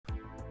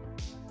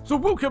So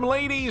welcome,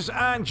 ladies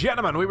and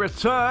gentlemen, we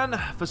return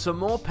for some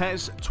more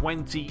PES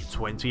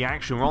 2020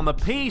 action. We're on the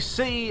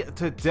PC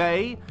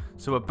today,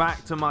 so we're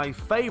back to my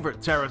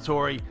favorite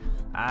territory,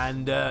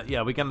 and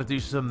yeah, we're going to do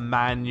some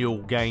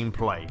manual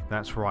gameplay.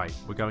 That's right,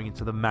 we're going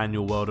into the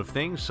manual world of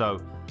things,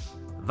 so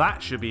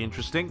that should be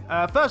interesting.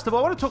 First of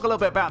all, I want to talk a little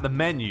bit about the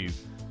menu,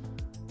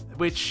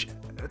 which,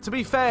 to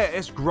be fair,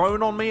 it's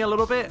grown on me a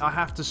little bit, I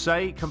have to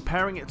say,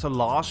 comparing it to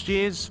last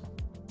year's,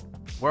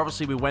 where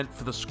obviously we went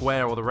for the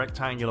square or the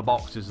rectangular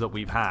boxes that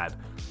we've had.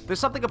 There's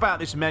something about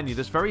this menu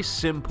that's very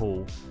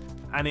simple,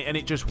 and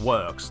it just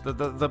works.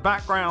 The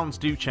backgrounds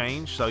do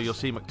change, so you'll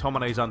see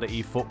McTominay's under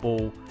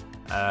eFootball,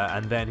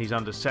 and then he's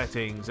under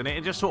settings, and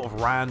it just sort of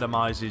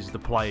randomizes the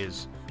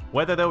players.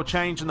 Whether they'll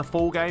change in the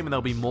full game and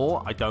there'll be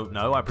more, I don't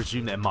know. I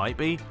presume there might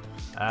be,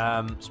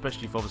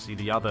 especially for obviously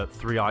the other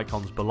three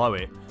icons below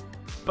it.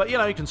 But, you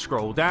know, you can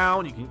scroll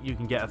down, you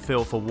can get a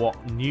feel for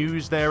what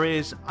news there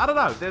is. I don't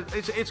know,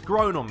 it's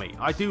grown on me.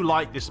 I do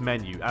like this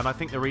menu, and I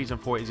think the reason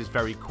for it is it's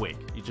very quick.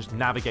 You just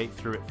navigate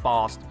through it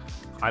fast.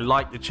 I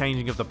like the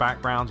changing of the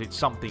backgrounds. It's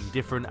something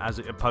different as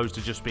opposed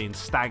to just being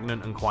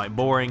stagnant and quite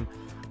boring.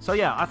 So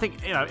yeah, I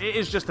think, you know, it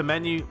is just a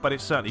menu, but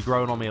it's certainly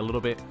grown on me a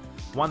little bit.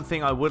 One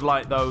thing I would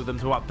like, though, them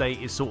to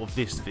update is sort of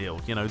this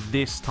field. You know,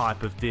 this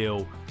type of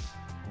deal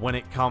when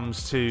it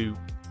comes to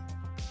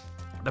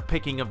the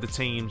picking of the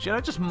teams, you know,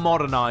 just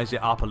modernize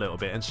it up a little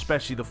bit, and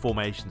especially the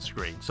formation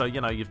screen. So,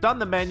 you know, you've done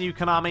the menu,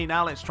 Konami,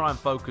 now let's try and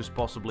focus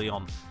possibly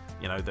on,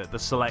 you know, the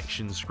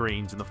selection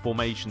screens and the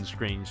formation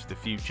screens for the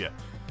future.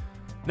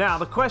 Now,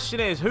 the question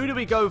is, who do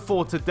we go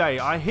for today?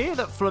 I hear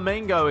that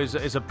Flamengo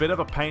is a bit of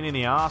a pain in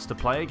the ass to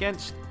play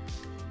against.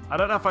 I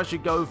don't know if I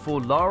should go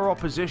for lower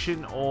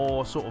opposition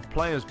or sort of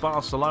play as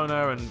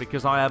Barcelona, and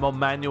because I am on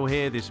manual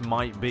here, this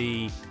might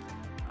be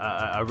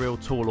a real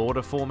tall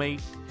order for me.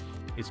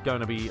 It's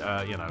going to be,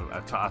 you know,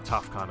 a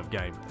tough kind of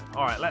game.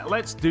 All right,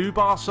 let's do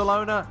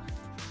Barcelona.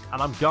 And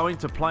I'm going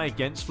to play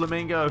against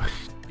Flamengo.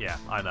 Yeah,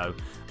 I know.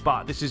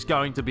 But this is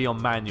going to be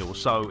on manual,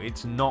 so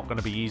it's not going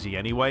to be easy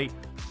anyway.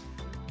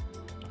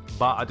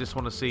 But I just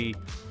want to see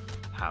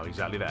how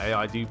exactly the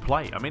AI do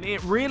play. I mean,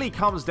 it really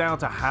comes down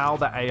to how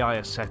the AI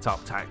is set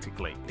up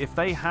tactically. If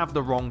they have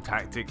the wrong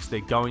tactics,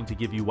 they're going to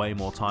give you way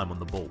more time on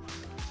the ball.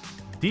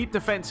 Deep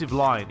defensive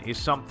line is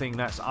something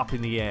that's up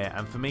in the air,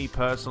 and for me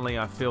personally,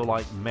 I feel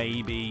like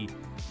maybe,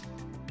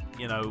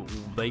 you know,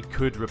 they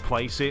could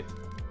replace it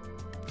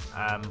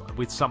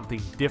with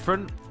something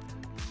different,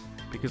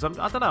 because I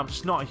don't know, I'm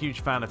just not a huge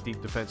fan of deep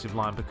defensive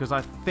line, because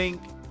I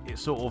think it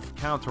sort of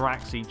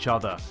counteracts each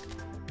other.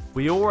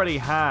 We already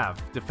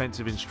have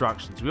defensive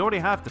instructions, we already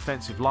have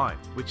defensive line,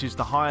 which is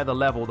the higher the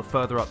level, the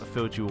further up the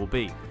field you will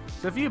be.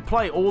 So if you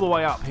play all the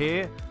way up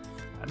here,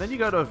 and then you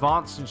go to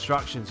advanced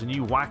instructions and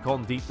you whack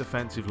on deep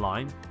defensive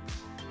line,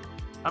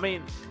 I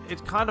mean,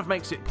 it kind of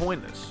makes it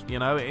pointless, you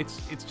know? It's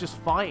just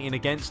fighting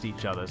against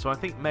each other. So I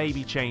think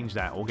maybe change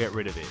that or get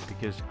rid of it,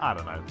 because, I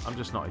don't know, I'm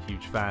just not a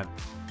huge fan.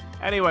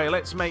 Anyway,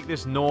 let's make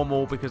this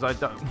normal, because I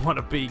don't want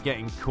to be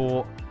getting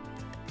caught.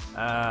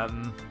 I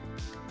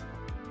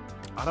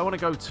don't want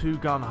to go too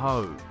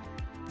gung-ho,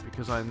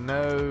 because I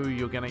know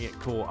you're going to get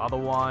caught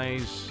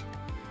otherwise.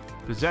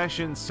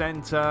 Possession,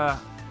 center.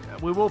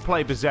 We will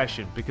play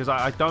possession, because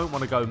I don't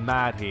want to go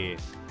mad here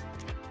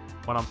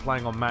when I'm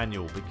playing on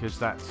manual, because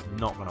that's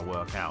not going to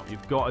work out.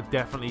 You've got to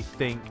definitely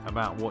think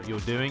about what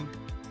you're doing,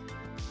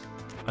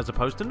 as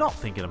opposed to not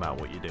thinking about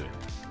what you're doing.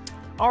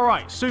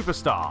 Alright,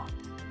 superstar.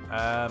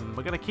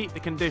 We're going to keep the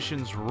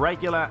conditions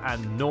regular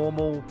and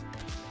normal.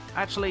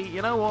 Actually,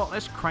 you know what?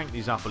 Let's crank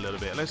these up a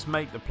little bit. Let's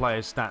make the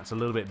player's stats a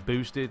little bit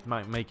boosted,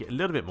 make it a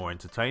little bit more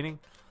entertaining.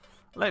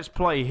 Let's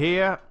play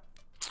here.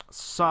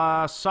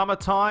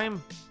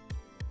 Summertime.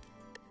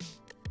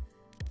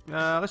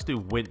 Let's do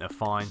winter,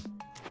 fine.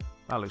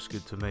 That looks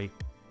good to me.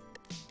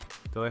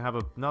 Do they have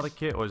another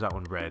kit, or is that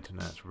one red?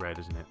 No, it's red,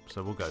 isn't it?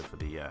 So we'll go for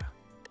the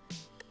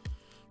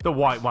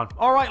white one.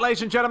 All right,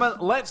 ladies and gentlemen,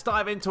 let's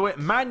dive into it.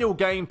 Manual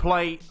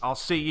gameplay. I'll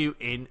see you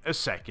in a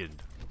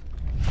second.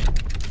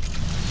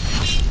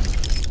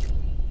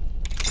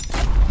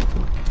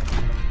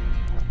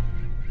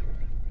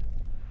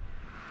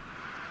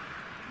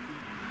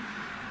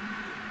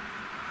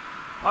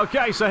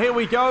 Okay, so here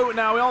we go.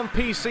 Now, we're on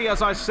PC,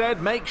 as I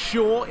said. Make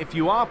sure, if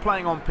you are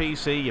playing on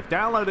PC, you've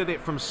downloaded it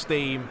from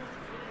Steam,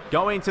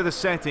 go into the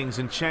settings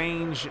and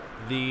change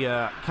the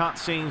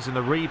cutscenes and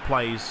the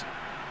replays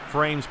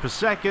frames per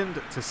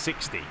second to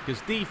 60,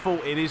 because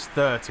default it is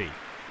 30.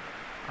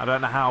 I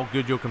don't know how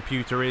good your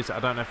computer is.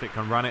 I don't know if it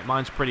can run it.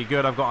 Mine's pretty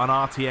good. I've got an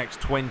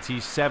RTX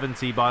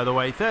 2070, by the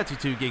way,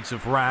 32 gigs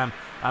of RAM,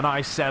 an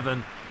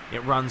i7.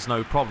 It runs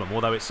no problem,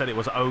 although it said it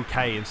was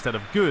okay instead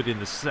of good in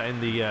the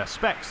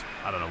specs.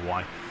 I don't know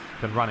why.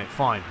 Can run it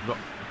fine. We've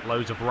got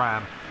loads of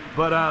RAM.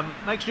 But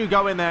make sure you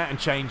go in there and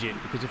change it,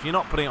 because if you're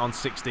not putting it on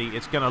 60,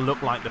 it's going to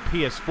look like the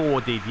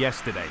PS4 did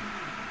yesterday.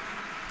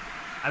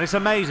 And it's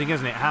amazing,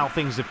 isn't it, how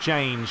things have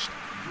changed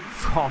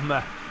from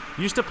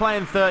used to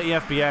playing 30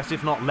 FPS,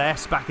 if not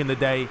less, back in the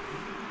day.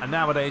 And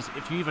nowadays,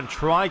 if you even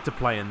tried to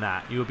play in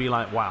that, you would be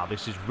like, wow,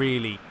 this is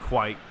really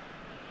quite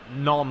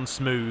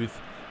non-smooth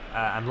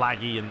and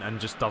laggy and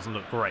just doesn't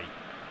look great.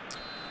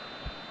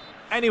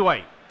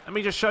 Anyway, let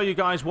me just show you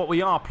guys what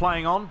we are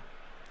playing on.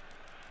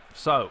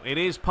 So, it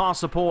is pass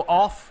support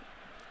off.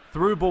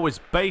 Through ball is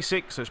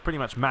basic, so it's pretty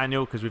much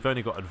manual because we've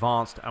only got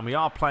advanced. And we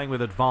are playing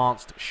with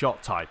advanced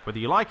shot type. Whether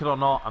you like it or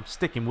not, I'm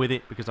sticking with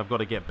it because I've got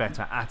to get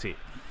better at it.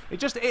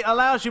 It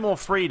allows you more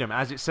freedom,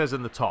 as it says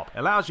in the top. It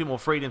allows you more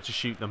freedom to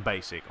shoot than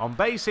basic. On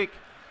basic,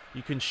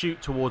 you can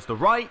shoot towards the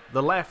right,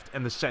 the left,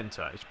 and the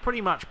center. It's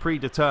pretty much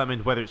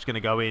predetermined whether it's going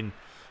to go in.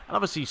 And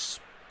obviously,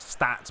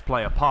 stats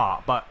play a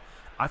part, but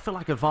I feel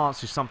like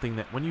advanced is something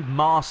that when you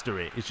master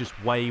it, it's just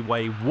way,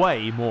 way,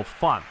 way more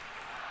fun.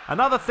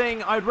 Another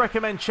thing, I'd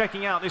recommend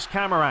checking out this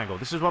camera angle.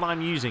 This is what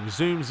I'm using.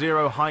 Zoom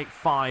 0, height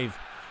 5,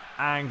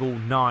 angle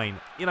 9.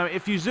 You know,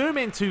 if you zoom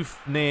in too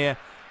near,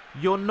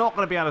 you're not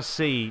going to be able to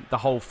see the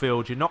whole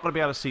field. You're not going to be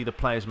able to see the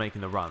players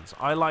making the runs.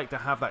 I like to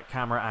have that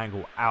camera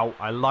angle out.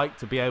 I like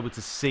to be able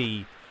to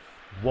see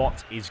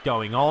what is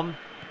going on.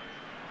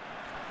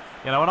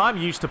 You know, and I'm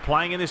used to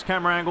playing in this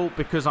camera angle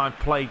because I've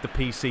played the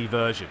PC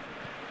version.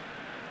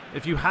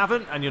 If you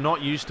haven't and you're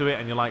not used to it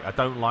and you're like, I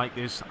don't like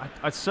this,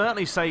 I'd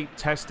certainly say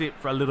test it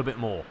for a little bit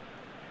more.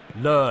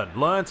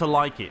 Learn to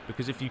like it,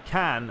 because if you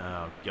can,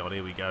 oh god,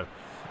 here we go.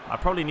 I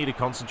probably need to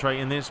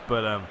concentrate in this,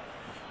 but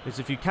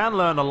if you can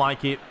learn to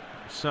like it,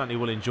 you certainly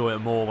will enjoy it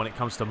more when it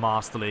comes to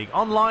Master League.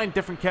 Online,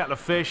 different kettle of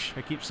fish.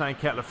 I keep saying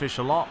kettle of fish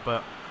a lot,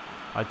 but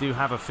I do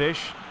have a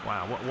fish.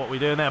 Wow, what are we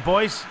doing there,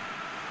 boys?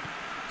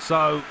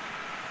 So,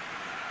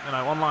 you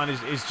know, online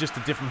is just a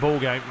different ball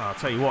game. I'll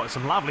tell you what,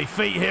 some lovely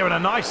feet here and a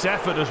nice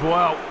effort as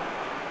well.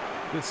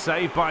 Good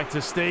save by ter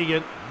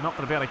Stegen. Not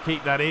going to be able to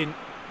keep that in.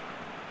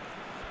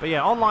 But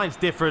yeah, online's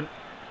different.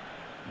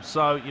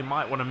 So you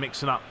might want to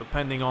mix it up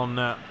depending on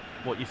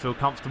what you feel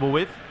comfortable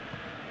with.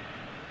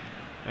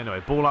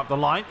 Anyway, ball up the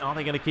line. Are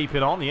they going to keep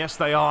it on? Yes,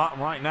 they are.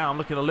 Right now, I'm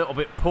looking a little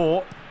bit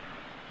poor.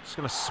 Just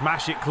going to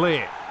smash it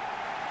clear.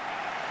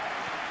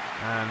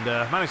 And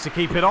managed to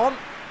keep it on.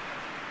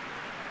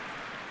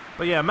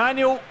 But yeah,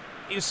 manual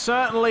is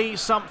certainly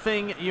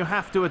something you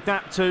have to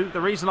adapt to.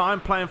 The reason I'm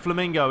playing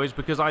Flamingo is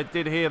because I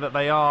did hear that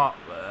they are,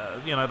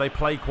 you know, they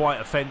play quite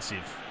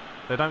offensive.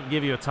 They don't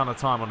give you a ton of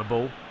time on the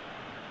ball.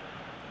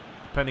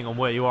 Depending on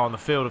where you are on the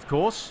field, of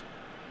course.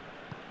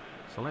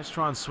 So let's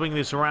try and swing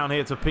this around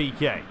here to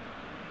PK.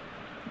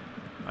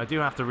 I do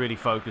have to really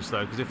focus,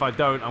 though, because if I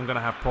don't, I'm going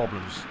to have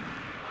problems.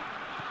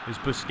 Here's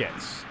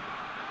Busquets.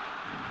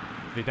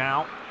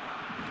 Vidal.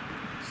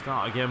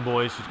 Start again,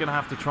 boys. We're going to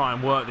have to try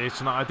and work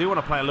this. And I do want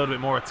to play a little bit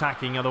more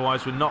attacking,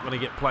 otherwise we're not going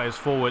to get players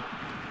forward.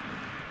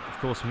 Of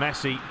course,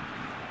 Messi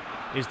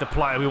is the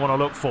player we want to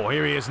look for.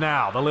 Here he is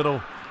now, the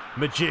little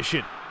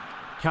magician.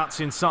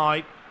 Cuts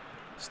inside.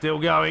 Still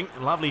going.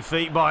 Lovely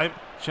feet by him.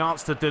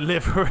 Chance to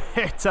deliver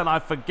it, and I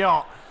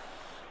forgot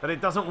that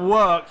it doesn't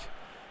work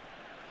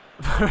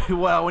very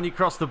well when you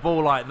cross the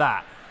ball like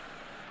that.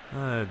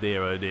 Oh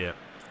dear, oh dear.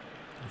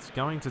 It's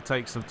going to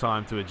take some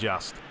time to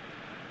adjust.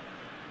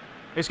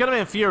 It's going to be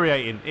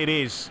infuriating. It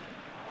is.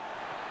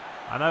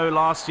 I know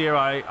last year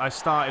I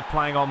started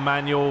playing on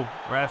manual.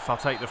 Ref, I'll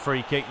take the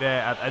free kick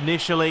there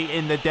initially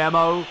in the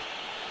demo.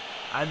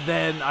 And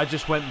then I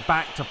just went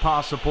back to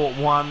pass support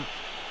 1.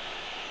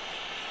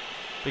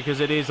 Because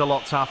it is a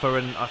lot tougher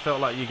and I felt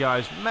like you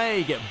guys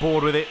may get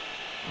bored with it.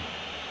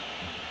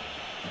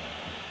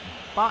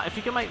 But if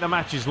you can make the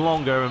matches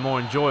longer and more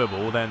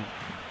enjoyable, then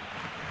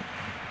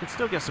you can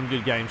still get some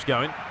good games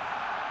going.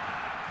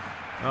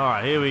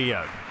 Alright, here we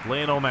go.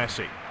 Lionel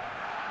Messi.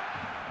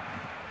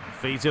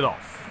 Feeds it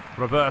off.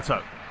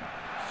 Roberto.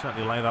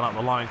 Certainly lay that up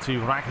the line to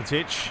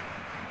Rakitic.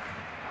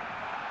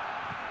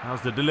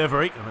 How's the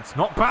delivery? And it's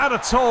not bad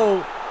at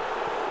all.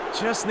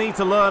 Just need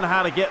to learn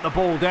how to get the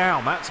ball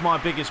down. That's my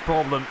biggest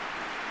problem.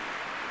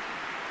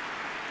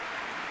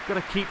 Got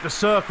to keep the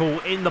circle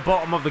in the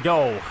bottom of the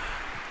goal.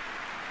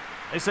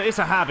 It's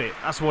a habit.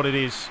 That's what it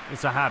is.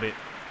 It's a habit.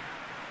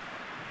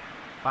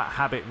 That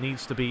habit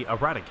needs to be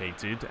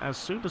eradicated as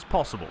soon as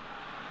possible.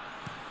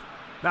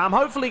 Now, I'm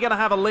hopefully going to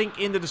have a link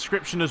in the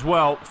description as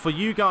well for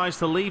you guys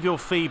to leave your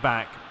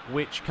feedback,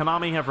 which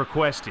Konami have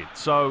requested.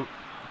 So,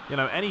 you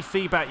know, any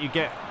feedback you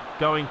get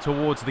going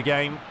towards the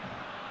game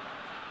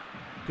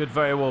could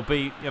very well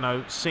be, you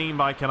know, seen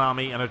by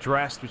Konami and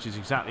addressed, which is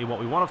exactly what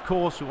we want, of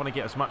course. We want to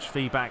get as much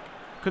feedback,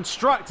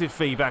 constructive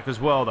feedback as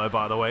well, though,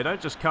 by the way.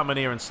 Don't just come in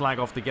here and slag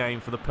off the game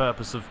for the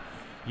purpose of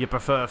you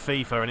prefer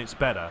FIFA and it's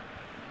better.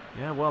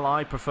 Yeah, well,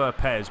 I prefer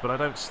PES, but I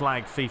don't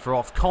slag FIFA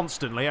off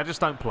constantly. I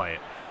just don't play it.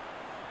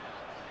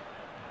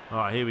 All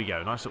right, here we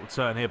go. Nice little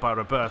turn here by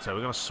Roberto. We're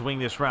going to swing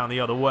this round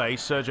the other way.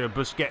 Sergio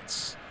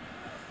Busquets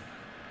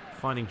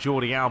finding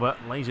Jordi Alba.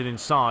 Lays it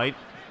inside.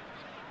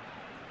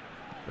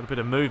 Got a bit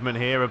of movement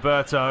here.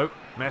 Roberto.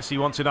 Messi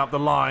wants it up the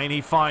line.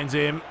 He finds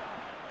him.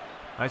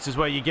 This is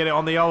where you get it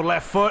on the old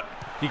left foot.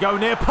 You go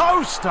near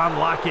post.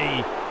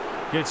 Unlucky.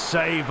 Good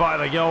save by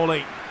the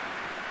goalie.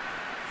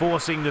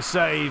 Forcing the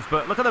save.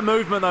 But look at the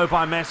movement, though,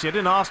 by Messi. I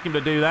didn't ask him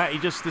to do that. He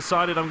just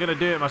decided I'm going to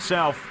do it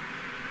myself.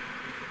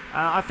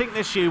 I think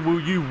this year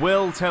you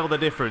will tell the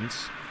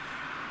difference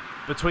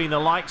between the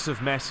likes of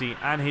Messi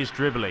and his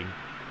dribbling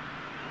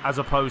as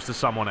opposed to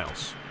someone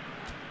else.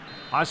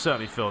 I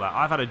certainly feel that.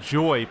 I've had a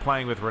joy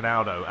playing with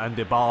Ronaldo and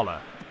Dybala.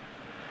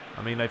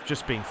 I mean, they've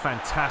just been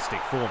fantastic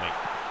for me.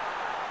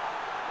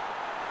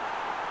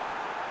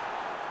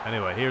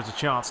 Anyway, here's a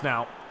chance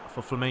now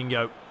for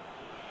Flamengo.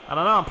 And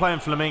I know I'm playing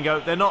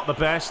Flamengo. They're not the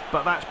best,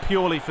 but that's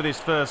purely for this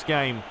first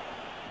game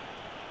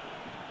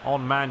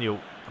on manual.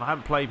 And I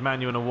haven't played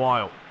manual in a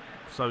while,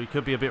 so he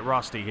could be a bit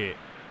rusty here.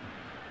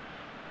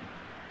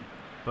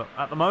 But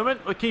at the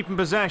moment, we're keeping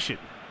possession.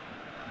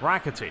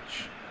 Rakitic.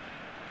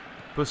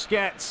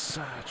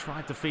 Busquets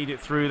tried to feed it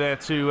through there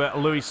to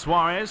Luis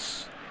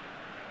Suarez.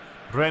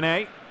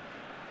 René.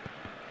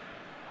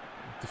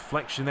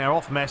 Deflection there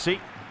off Messi.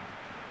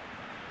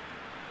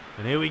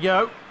 And here we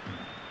go.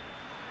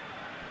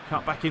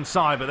 Cut back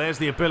inside, but there's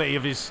the ability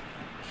of his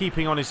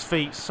keeping on his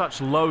feet.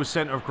 Such low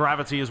centre of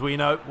gravity, as we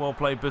know. Well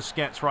played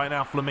Busquets right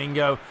now.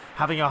 Flamengo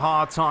having a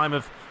hard time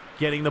of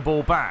getting the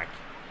ball back.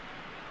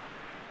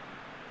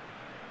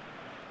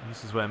 And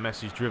this is where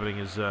Messi's dribbling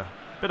is a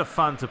bit of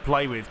fun to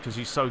play with because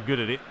he's so good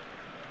at it.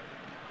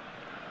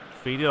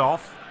 Feed it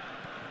off.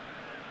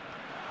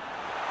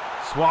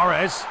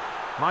 Suarez.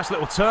 Nice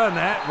little turn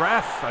there.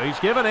 Ref, he's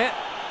given it.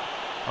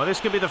 Well, this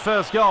could be the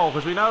first goal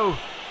because we know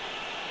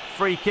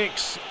free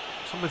kicks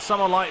with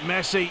someone like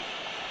Messi,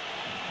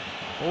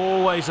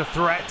 always a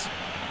threat.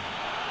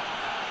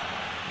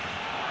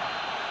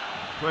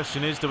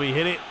 Question is, do we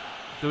hit it?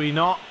 Do we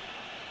not?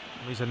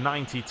 He's a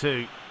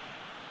 92.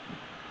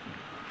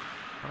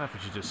 I don't know if we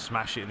should just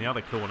smash it in the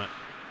other corner.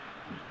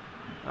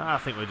 I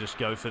think we'll just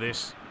go for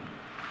this.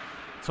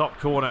 Top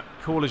corner,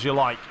 cool as you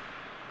like.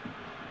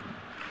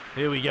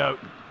 Here we go.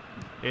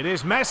 It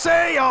is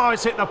Messi! Oh,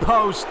 it's hit the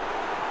post.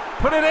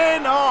 Put it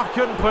in! Oh,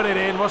 couldn't put it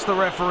in. What's the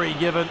referee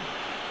given?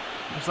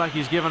 Looks like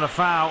he's given a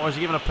foul. Or is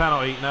he given a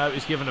penalty? No,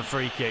 he's given a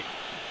free kick.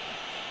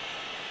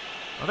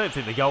 I don't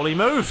think the goalie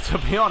moved, to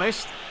be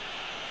honest.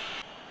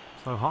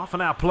 So half an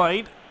hour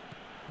played.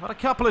 Had a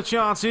couple of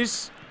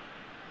chances.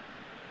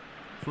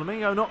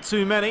 Flamengo, not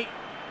too many.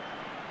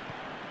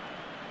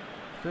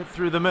 Fed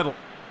through the middle.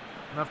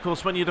 And of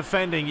course, when you're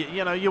defending,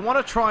 you know, you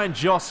want to try and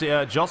jostle,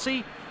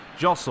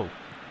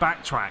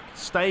 backtrack,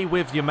 stay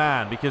with your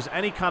man, because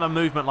any kind of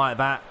movement like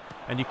that,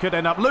 and you could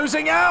end up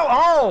losing out.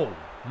 Oh,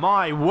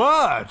 my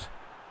word.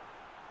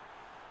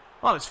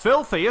 Well, it's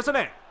filthy, isn't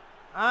it?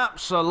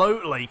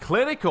 Absolutely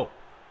clinical.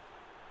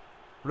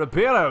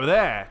 Ribeiro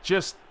there,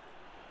 just,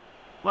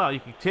 well,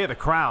 you can hear the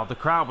crowd. The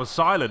crowd was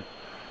silent,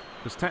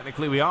 because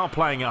technically we are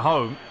playing at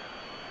home.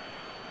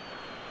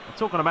 I'm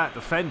talking about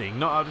defending.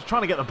 No, I was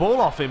trying to get the ball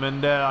off him,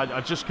 and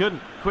I just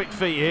couldn't. Quick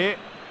feet here.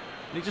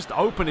 And he just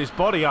opened his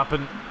body up,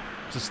 and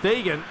Ter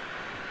Stegen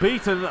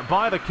beaten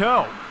by the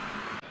curl.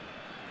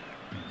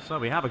 So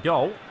we have a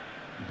goal.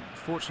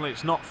 Fortunately,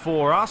 it's not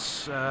for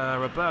us.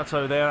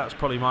 Roberto there, that's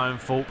probably my own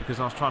fault because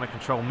I was trying to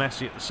control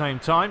Messi at the same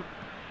time.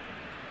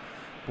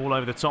 Ball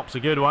over the top's a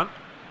good one.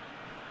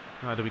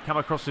 Do we come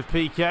across with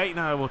PK?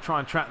 No, we'll try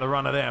and trap the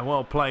runner there.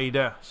 Well played,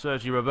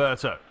 Sergio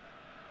Roberto.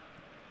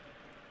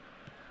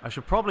 I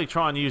should probably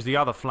try and use the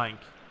other flank.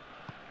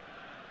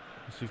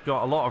 Because we've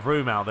got a lot of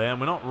room out there and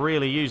we're not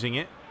really using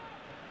it.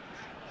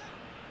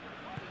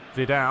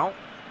 Vidal.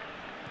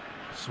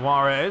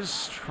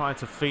 Suarez trying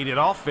to feed it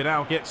off.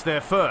 Vidal gets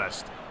there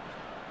first.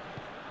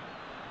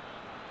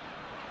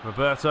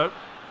 Roberto.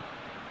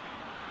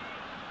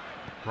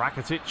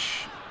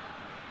 Rakitic.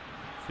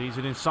 Feeds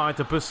it inside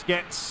to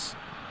Busquets.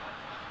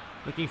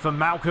 Looking for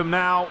Malcolm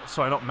now.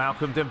 Sorry, not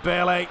Malcolm.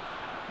 Dembele.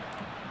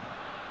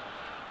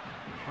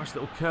 Nice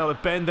little curl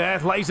of bend there.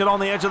 Lays it on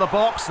the edge of the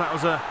box. That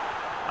was an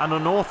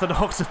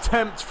unorthodox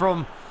attempt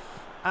from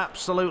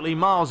absolutely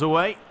miles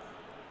away.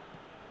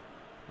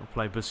 We'll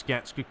play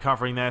Busquets. Good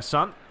covering there,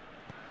 son.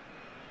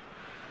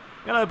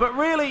 You know, but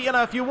really, you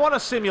know, if you want a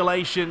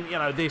simulation, you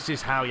know, this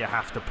is how you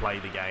have to play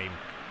the game.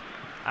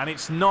 And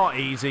it's not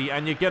easy,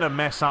 and you're going to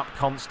mess up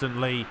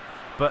constantly.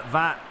 But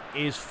that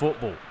is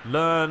football.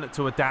 Learn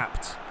to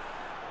adapt.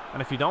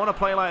 And if you don't want to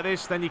play like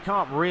this, then you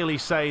can't really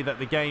say that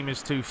the game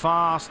is too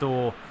fast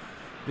or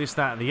this,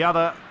 that, and the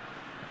other.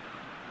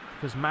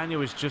 Because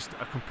manual is just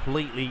a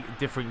completely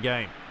different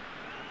game.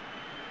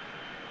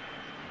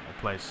 We'll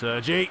play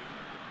Sergi.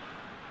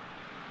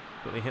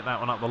 Quickly hit that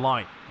one up the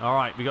line. All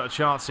right, we got a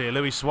chance here.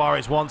 Luis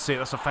Suarez wants it.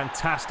 That's a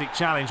fantastic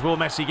challenge. Will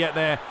Messi get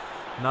there?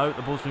 No,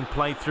 the ball's been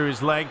played through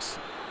his legs.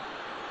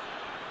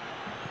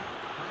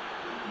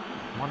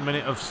 1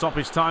 minute of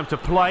stoppage time to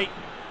play.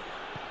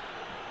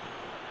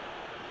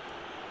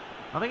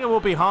 I think it will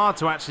be hard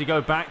to actually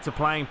go back to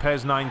playing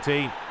PES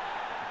 19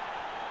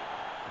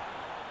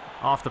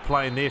 after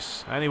playing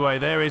this. Anyway,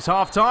 there is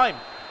half-time.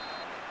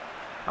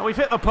 And we've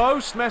hit the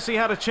post. Messi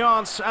had a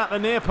chance at the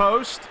near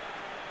post.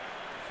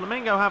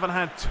 Flamengo haven't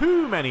had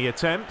too many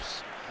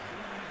attempts.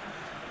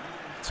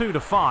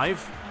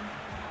 2-5.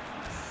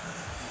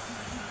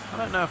 I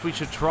don't know if we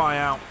should try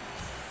out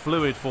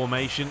fluid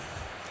formation.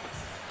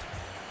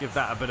 Give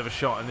that a bit of a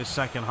shot in this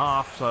second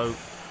half. So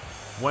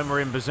when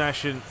we're in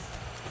possession,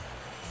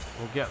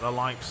 we'll get the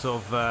likes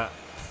of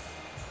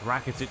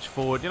Rakitic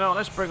forward. You know,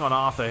 let's bring on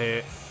Arthur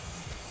here.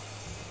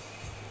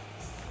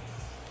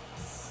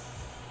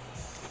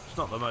 He's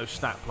not the most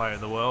stat player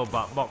in the world,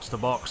 but box to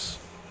box.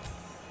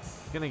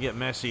 Going to get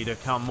Messi to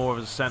come more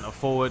as a centre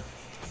forward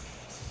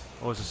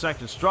or as a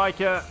second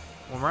striker.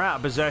 When we're out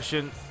of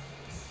possession,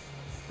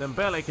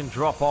 Dembele can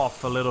drop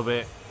off a little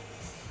bit.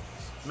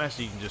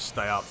 Messi can just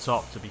stay up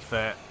top, to be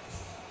fair.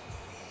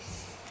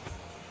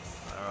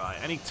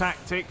 Alright, any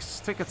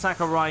tactics?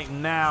 Tick-a-tacker right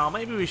now.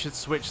 Maybe we should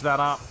switch that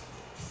up.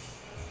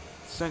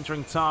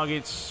 Centering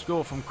targets,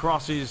 score from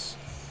crosses.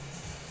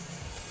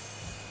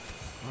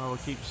 Oh, we'll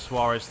keep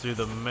Suarez through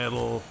the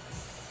middle.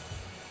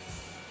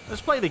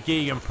 Let's play the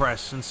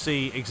gegenpress and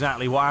see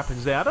exactly what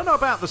happens there. I don't know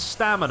about the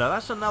stamina.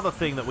 That's another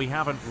thing that we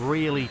haven't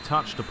really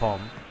touched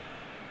upon.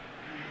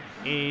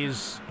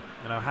 Is,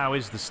 you know, how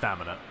is the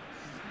stamina?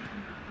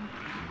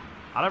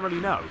 I don't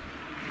really know.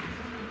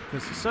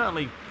 Because it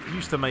certainly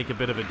used to make a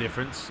bit of a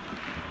difference.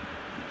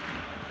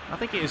 I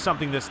think it is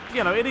something that's,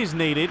 you know, it is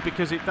needed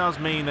because it does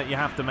mean that you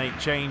have to make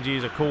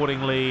changes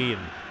accordingly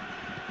and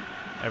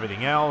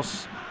everything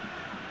else.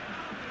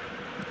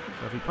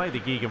 So if we play the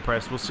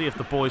gegenpress, we'll see if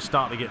the boys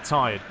start to get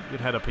tired. Good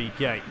header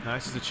PK. Now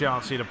this is a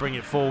chance here to bring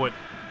it forward.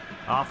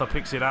 Arthur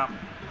picks it up.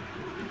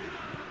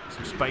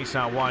 Some space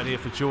out wide here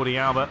for Jordi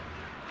Alba.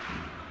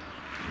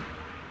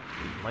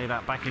 Lay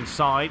that back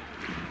inside.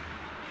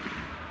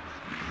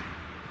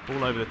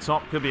 Ball over the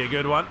top. Could be a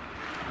good one.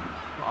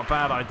 Not a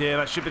bad idea.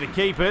 That should be the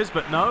keeper's,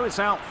 but no, it's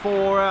out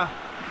for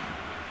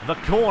the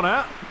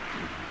corner.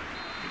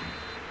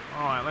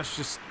 All right,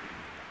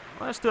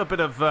 let's do a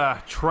bit of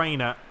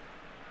trainer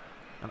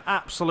and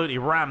absolutely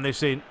ram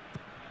this in.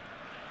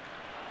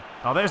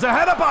 Oh, there's a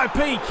header by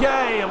PK,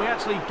 and we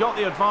actually got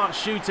the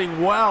advanced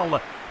shooting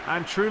well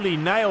and truly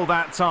nailed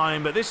that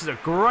time, but this is a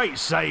great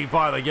save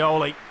by the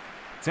goalie.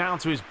 Down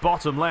to his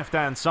bottom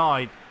left-hand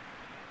side.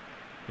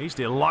 He's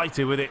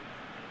delighted with it.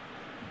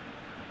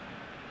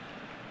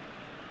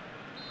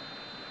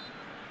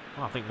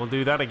 I think we'll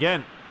do that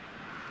again.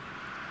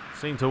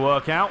 Seemed to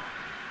work out.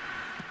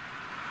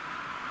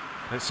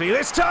 Let's see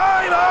this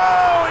time.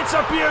 Oh, it's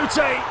a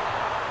beauty.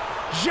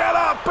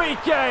 Gerard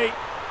Piqué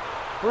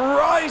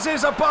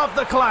rises above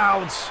the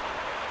clouds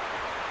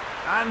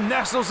and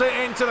nestles it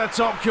into the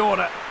top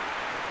corner.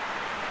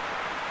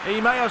 He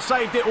may have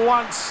saved it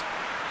once,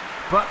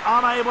 but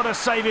unable to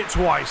save it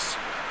twice.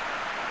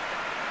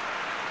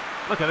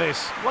 Look at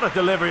this. What a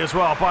delivery as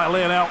well by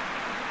Lionel.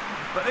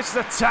 But this is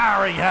a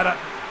towering header.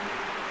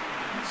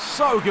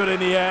 So good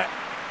in the air.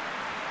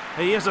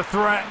 He is a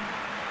threat,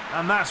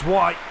 and that's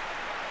why.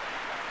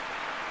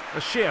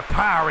 The sheer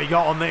power he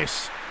got on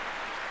this.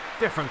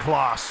 Different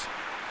class.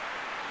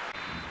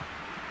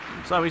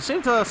 So we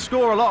seem to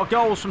score a lot of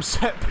goals from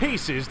set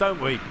pieces,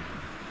 don't we?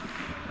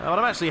 But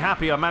I'm actually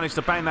happy I managed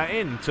to bang that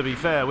in, to be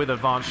fair, with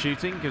advanced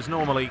shooting, because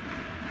normally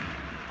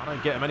I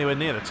don't get them anywhere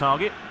near the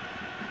target.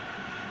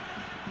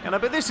 You know,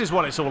 but this is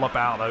what it's all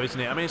about, though, isn't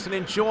it? I mean, it's an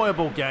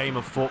enjoyable game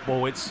of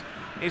football. It's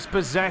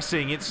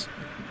possessing, it's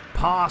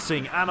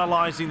passing,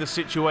 analysing the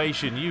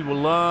situation. You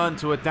will learn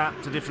to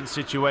adapt to different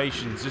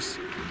situations. Just,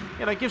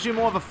 you know, it gives you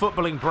more of a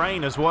footballing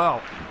brain as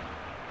well.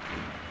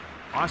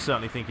 I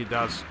certainly think it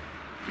does.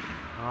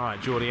 All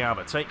right, Jordi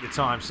Alba, take your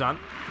time, son.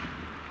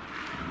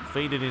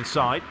 Feed it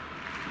inside.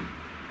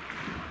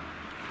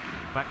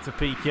 Back to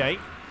PK.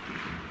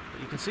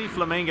 You can see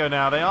Flamengo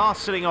now. They are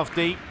sitting off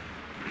deep.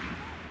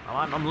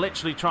 I'm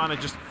literally trying to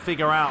just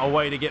figure out a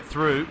way to get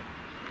through.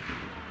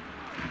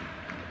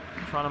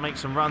 Trying to make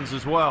some runs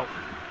as well.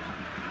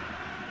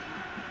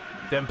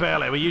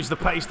 Dembele, we use the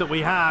pace that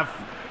we have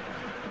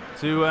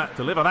to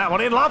deliver that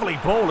one in. Lovely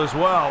ball as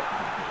well.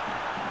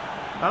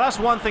 Now that's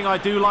one thing I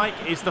do like,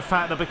 is the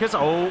fact that because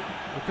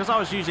I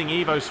was using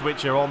Evo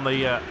Switcher on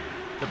the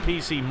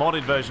PC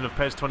modded version of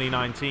PES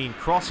 2019,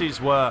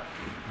 crosses were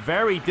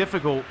very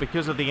difficult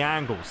because of the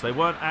angles. They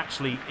weren't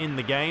actually in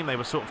the game, they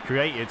were sort of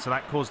created, so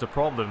that caused a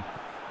problem.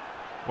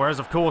 Whereas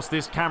of course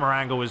this camera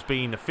angle has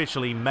been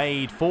officially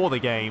made for the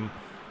game.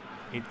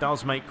 It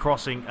does make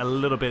crossing a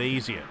little bit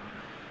easier.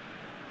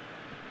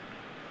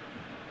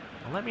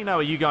 Well, let me know,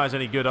 are you guys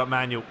any good up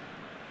manual?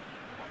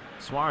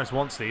 Suarez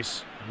wants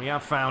this, and we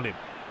have found him.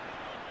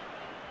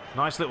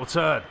 Nice little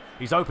turn.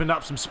 He's opened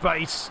up some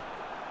space.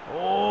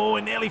 Oh,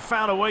 he nearly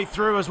found a way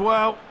through as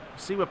well.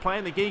 See, we're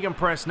playing the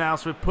gegenpress now,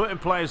 so we're putting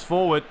players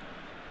forward.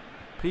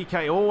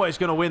 PK always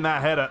going to win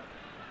that header.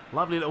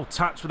 Lovely little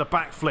touch with a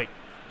back flick.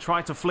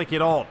 Try to flick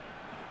it on.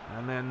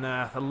 And then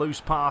the loose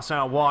pass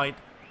out wide.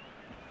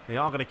 They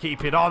are going to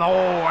keep it on.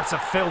 Oh, that's a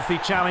filthy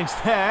challenge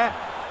there.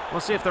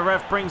 We'll see if the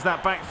ref brings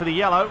that back for the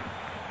yellow.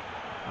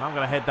 I'm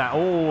going to head that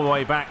all the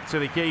way back to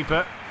the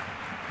keeper.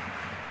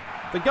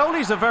 The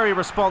goalies are very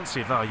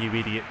responsive. Oh, you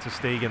idiot, to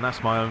Stegen.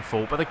 That's my own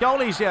fault. But the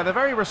goalies, yeah, they're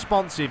very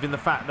responsive in the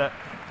fact that,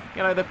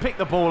 you know, they pick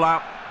the ball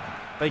up,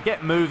 they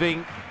get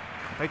moving,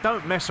 they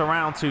don't mess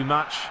around too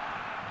much.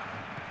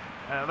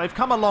 They've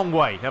come a long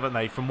way, haven't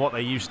they, from what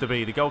they used to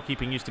be. The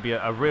goalkeeping used to be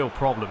a real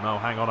problem. Oh,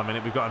 hang on a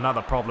minute, we've got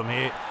another problem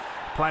here.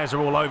 Players are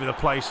all over the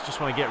place,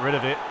 just want to get rid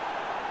of it.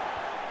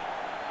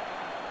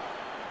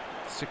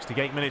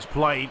 68 minutes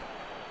played.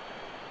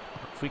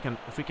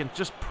 If we can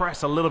just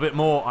press a little bit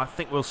more, I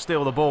think we'll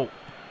steal the ball.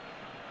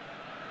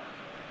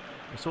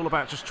 It's all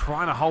about just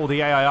trying to hold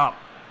the AI up.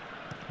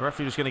 The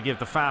referee was going to give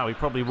the foul. He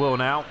probably will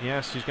now.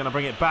 Yes, he's going to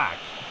bring it back.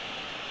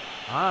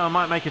 I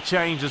might make a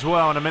change as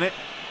well in a minute.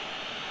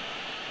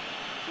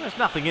 There's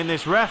nothing in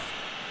this, ref.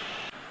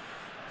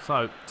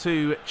 So,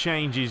 2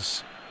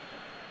 changes.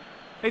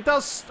 It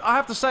does, I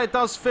have to say, it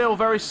does feel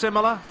very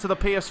similar to the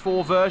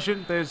PS4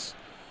 version. There's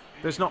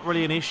not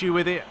really an issue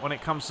with it when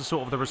it comes to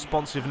sort of the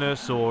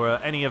responsiveness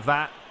or any of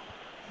that.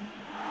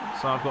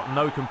 So I've got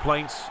no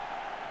complaints.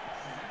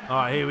 All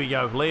right, here we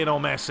go. Lionel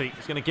Messi.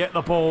 He's going to get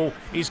the ball.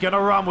 He's going to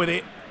run with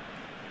it.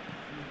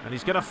 And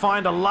he's going to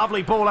find a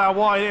lovely ball out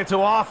wide here to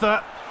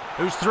Arthur,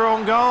 who's through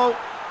on goal.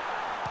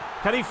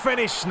 Can he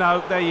finish?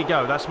 No, there you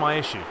go. That's my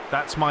issue.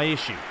 That's my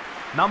issue.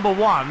 Number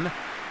 1,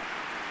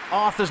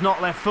 Arthur's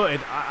not left-footed.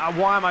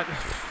 Why am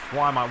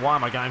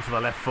I going for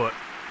the left foot?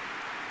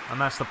 And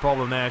that's the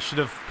problem there. Should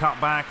have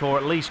cut back or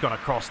at least gone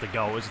across the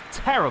goal. It was a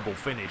terrible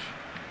finish.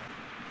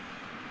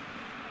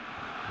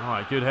 All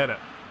right, good header.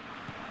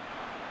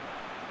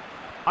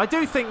 I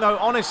do think, though,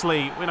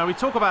 honestly, you know, we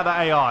talk about the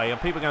AI and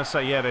people are going to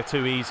say, yeah, they're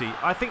too easy.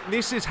 I think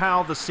this is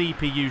how the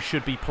CPU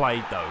should be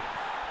played, though.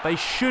 They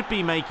should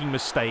be making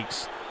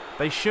mistakes.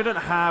 They shouldn't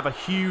have a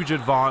huge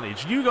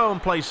advantage. You go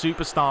and play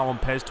Superstar on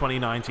PES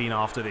 2019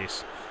 after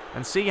this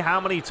and see how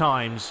many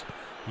times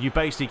you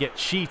basically get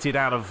cheated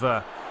out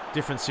of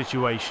different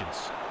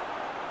situations.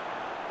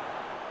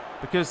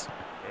 Because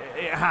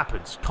it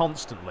happens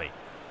constantly.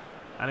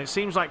 And it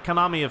seems like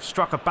Konami have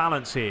struck a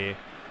balance here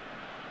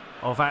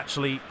of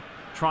actually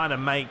trying to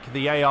make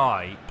the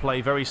AI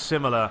play very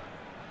similar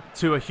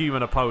to a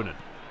human opponent.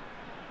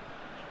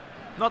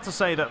 Not to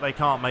say that they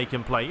can't make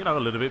him play, you know, a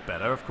little bit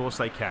better. Of course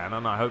they can,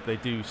 and I hope they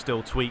do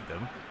still tweak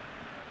them.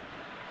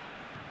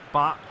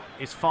 But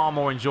it's far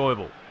more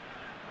enjoyable.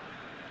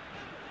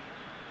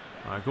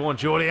 All right, go on,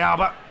 Jordi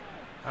Alba.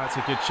 That's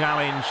a good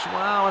challenge.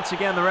 Well, once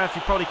again, the ref, he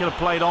probably could have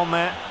played on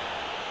there.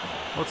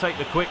 We'll take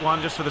the quick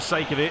one just for the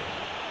sake of it.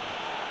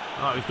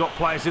 All right, we've got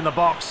players in the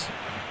box.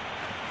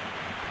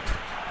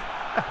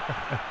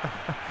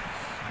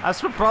 That's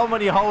the problem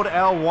when you hold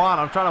L1.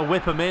 I'm trying to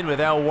whip them in with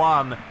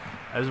L1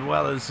 as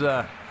well as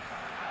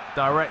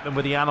direct them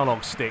with the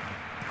analog stick.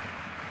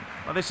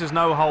 Well, this is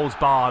no holds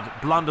barred.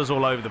 Blunders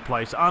all over the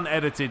place.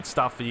 Unedited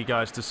stuff for you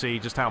guys to see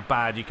just how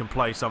bad you can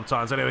play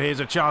sometimes. Anyway, here's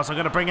a chance. I'm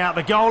going to bring out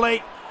the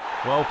goalie.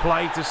 Well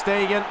played to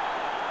Stegen.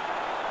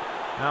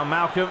 Now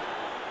Malcolm.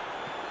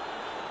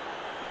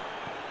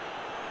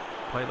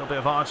 Play a little bit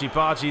of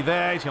argy-bargy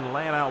there. He's going to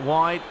lay it out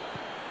wide.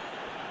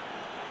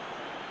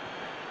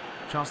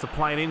 Chance to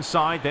play it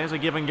inside. There's a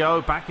give and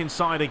go. Back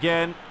inside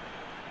again.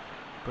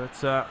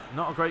 But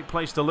not a great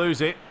place to lose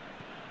it.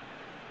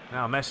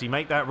 Now Messi,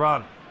 make that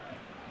run.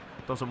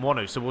 Doesn't want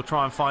to, so we'll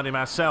try and find him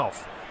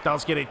ourselves.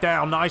 Does get it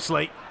down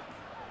nicely.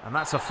 And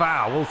that's a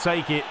foul. We'll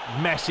take it.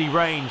 Messi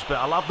range. But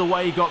I love the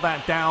way he got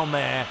that down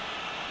there.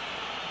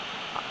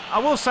 I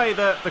will say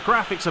that the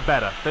graphics are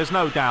better. There's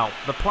no doubt.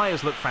 The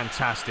players look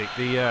fantastic.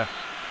 The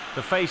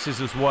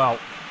faces as well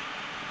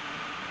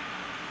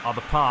are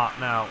the part.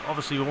 Now,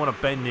 obviously we want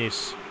to bend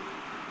this.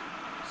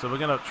 So we're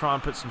going to try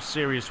and put some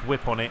serious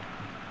whip on it.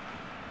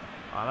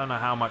 I don't know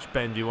how much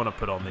bend you want to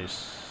put on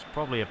this.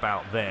 Probably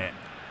about there.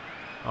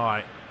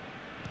 Alright.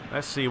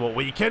 Let's see what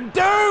we can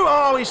do.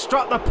 Oh, he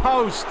struck the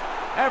post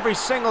every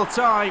single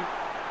time.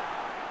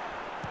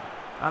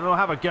 And we'll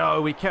have a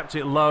go. We kept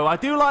it low. I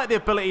do like the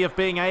ability of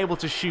being able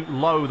to shoot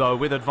low, though,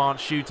 with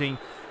advanced shooting.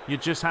 You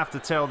just have to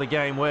tell the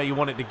game where you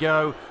want it to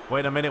go.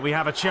 Wait a minute. We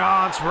have a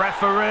chance.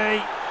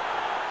 Referee.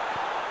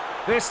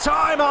 This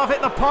time I've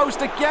hit the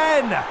post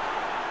again.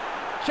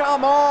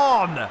 Come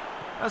on.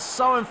 That's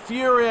so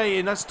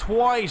infuriating. That's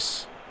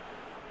twice.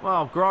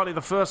 Well, granted,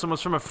 the first one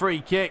was from a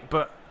free kick,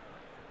 but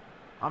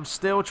I'm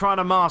still trying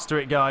to master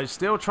it, guys.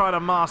 Still trying to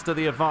master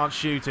the advanced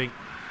shooting.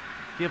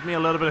 Give me a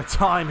little bit of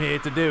time here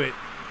to do it.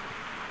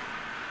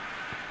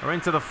 We're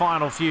into the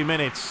final few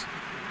minutes.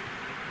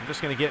 I'm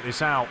just going to get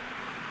this out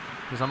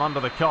because I'm under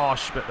the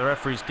cosh, but the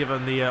referee's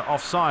given the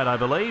offside, I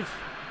believe.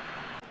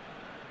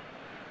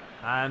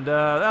 And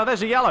oh,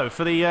 there's a yellow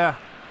for the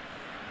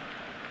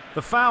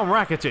foul on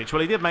Rakitic.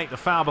 Well, he did make the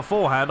foul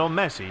beforehand on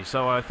Messi,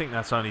 so I think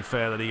that's only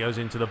fair that he goes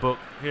into the book.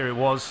 Here it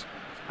was.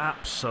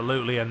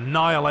 Absolutely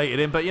annihilated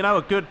him, but you know,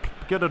 a good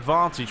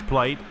advantage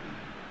played.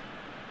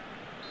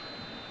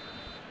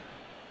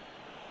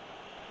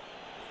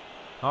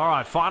 All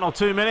right, final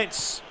 2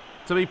 minutes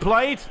to be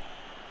played.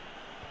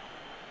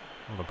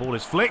 Oh, the ball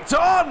is flicked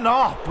on.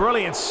 Oh,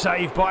 brilliant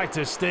save by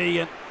ter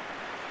Stegen.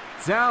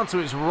 Down to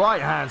his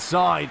right-hand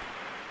side.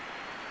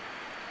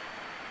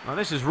 Now,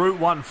 this is Route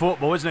 1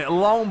 football, isn't it?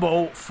 Long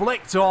ball,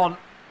 flicked on.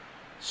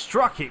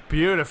 Struck it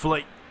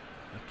beautifully.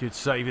 A good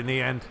save in the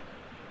end.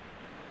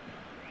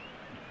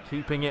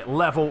 Keeping it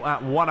level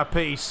at 1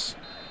 apiece.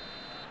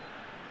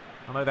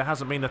 I know there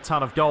hasn't been a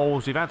ton of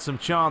goals. We've had some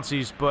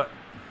chances, but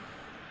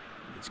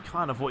it's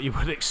kind of what you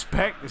would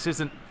expect. This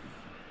isn't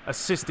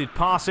assisted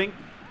passing.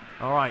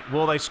 All right,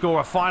 will they score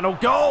a final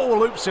goal?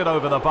 Loops it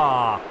over the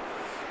bar.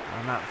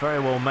 And that very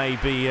well may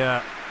be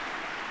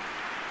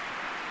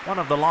One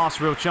of the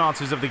last real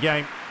chances of the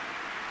game.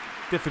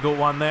 Difficult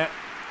one there.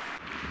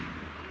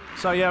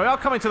 So yeah, we are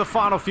coming to the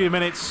final few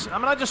minutes. I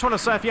mean, I just want to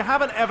say, if you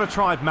haven't ever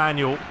tried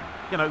manual,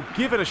 you know,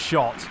 give it a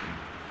shot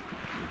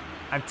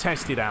and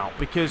test it out,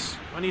 because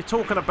when you're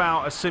talking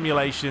about a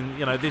simulation,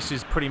 you know, this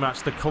is pretty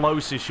much the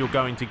closest you're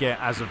going to get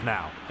as of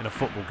now in a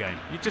football game.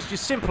 You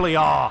simply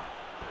are.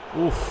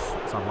 Oof,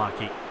 it's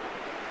unlucky.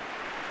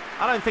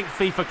 I don't think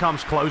FIFA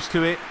comes close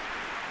to it,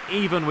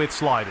 even with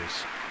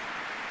sliders.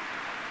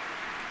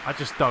 I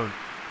just don't.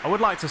 I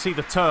would like to see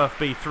the turf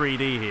be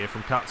 3D here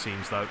from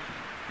cutscenes, though.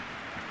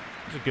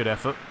 It's a good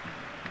effort.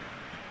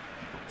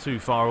 Not too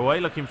far away,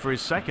 looking for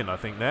his second, I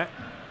think, there.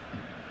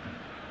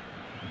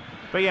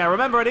 But yeah,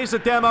 remember, it is a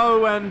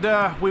demo,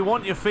 and we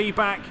want your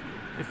feedback.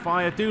 If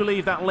I do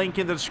leave that link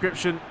in the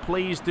description,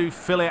 please do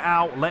fill it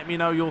out. Let me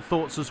know your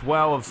thoughts as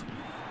well of,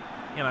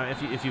 you know,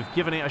 if you've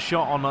given it a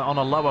shot on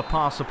a lower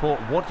pass support,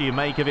 what do you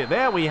make of it?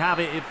 There we have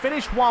it. It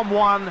finished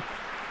 1-1.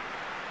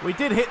 We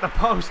did hit the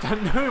post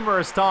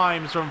numerous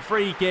times from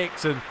free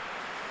kicks, and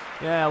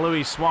yeah,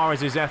 Luis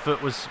Suarez's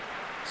effort was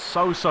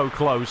so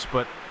close,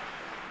 but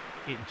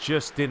it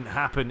just didn't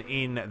happen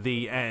in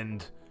the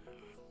end.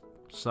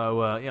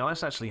 So, yeah,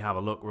 let's actually have a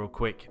look real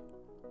quick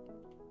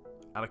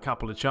at a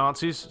couple of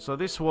chances. So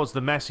this was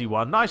the Messi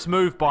one. Nice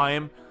move by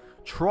him.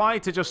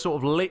 Tried to just sort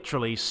of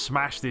literally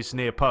smash this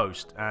near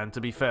post. And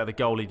to be fair, the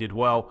goalie did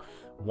well.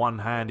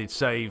 One-handed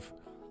save.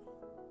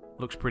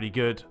 Looks pretty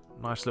good.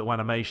 Nice little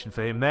animation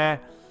for him there.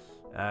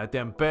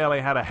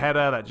 Dembele had a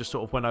header that just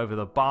sort of went over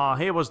the bar.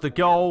 Here was the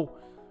goal.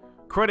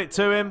 Credit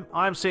to him.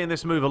 I'm seeing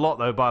this move a lot,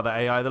 though, by the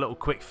AI. The little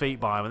quick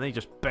feet by him. And then he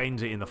just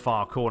bends it in the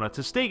far corner.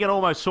 Ter Stegen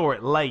almost saw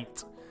it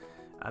late.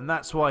 And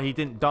that's why he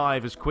didn't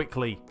dive as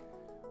quickly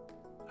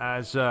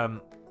as, you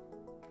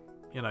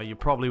know, you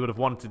probably would have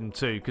wanted him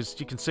to. Because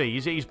you can see,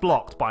 he's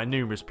blocked by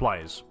numerous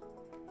players.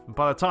 And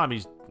by the time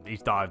he's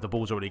dived, the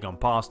ball's already gone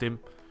past him.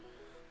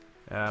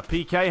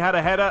 PK had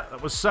a header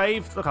that was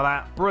saved. Look at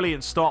that.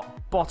 Brilliant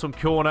stop. Bottom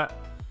corner.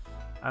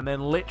 And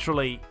then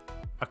literally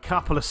a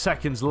couple of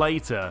seconds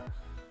later,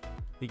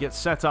 he gets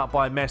set up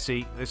by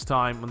Messi, this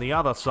time on the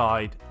other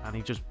side. And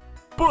he just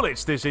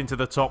bullets this into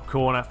the top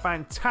corner.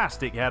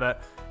 Fantastic header.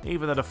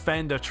 Even the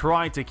defender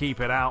tried to keep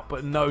it out,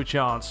 but no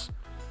chance.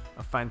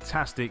 A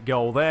fantastic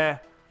goal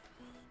there.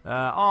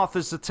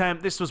 Arthur's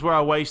attempt, this was where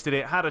I wasted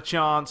it. Had a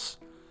chance,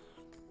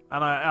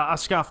 and I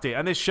scuffed it.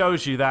 And this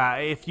shows you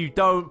that if you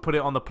don't put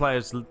it on the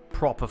player's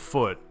proper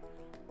foot,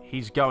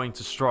 he's going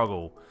to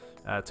struggle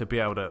to be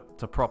able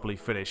to properly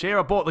finish. Here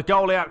I brought the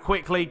goalie out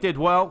quickly, did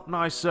well.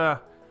 Nice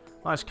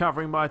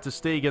covering by Ter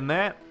Stegen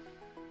there.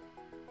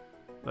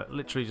 That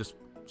literally just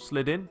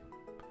slid in.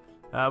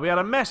 We had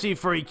a Messi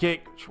free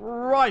kick,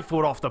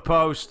 rifled off the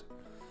post.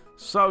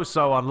 So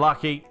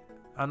unlucky.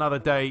 Another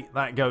day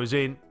that goes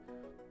in.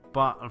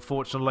 But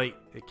unfortunately,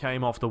 it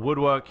came off the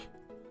woodwork.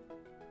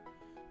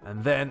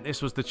 And then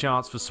this was the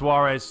chance for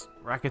Suarez.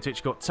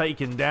 Rakitic got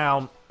taken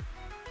down.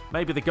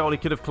 Maybe the goalie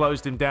could have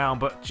closed him down,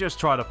 but just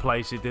tried to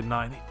place it, didn't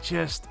I? And it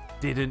just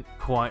didn't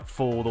quite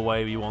fall the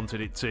way we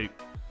wanted it to.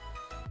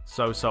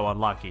 So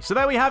unlucky. So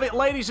there we have it,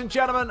 ladies and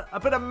gentlemen. A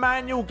bit of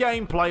manual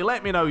gameplay.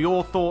 Let me know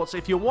your thoughts.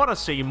 If you want to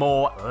see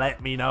more,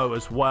 let me know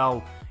as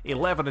well.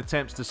 11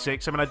 attempts to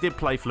 6. I mean, I did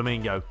play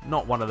Flamingo.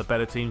 Not one of the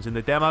better teams in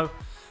the demo,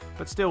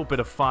 but still a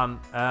bit of fun.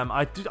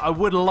 I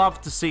would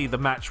love to see the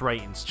match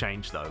ratings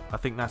change, though. I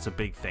think that's a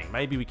big thing.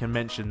 Maybe we can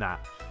mention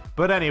that.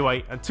 But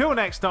anyway, until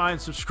next time,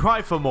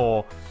 subscribe for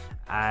more.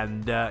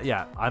 And,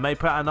 yeah, I may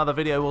put out another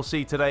video we'll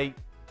see today.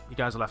 You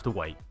guys will have to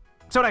wait.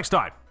 Until next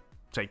time,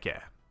 take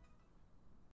care.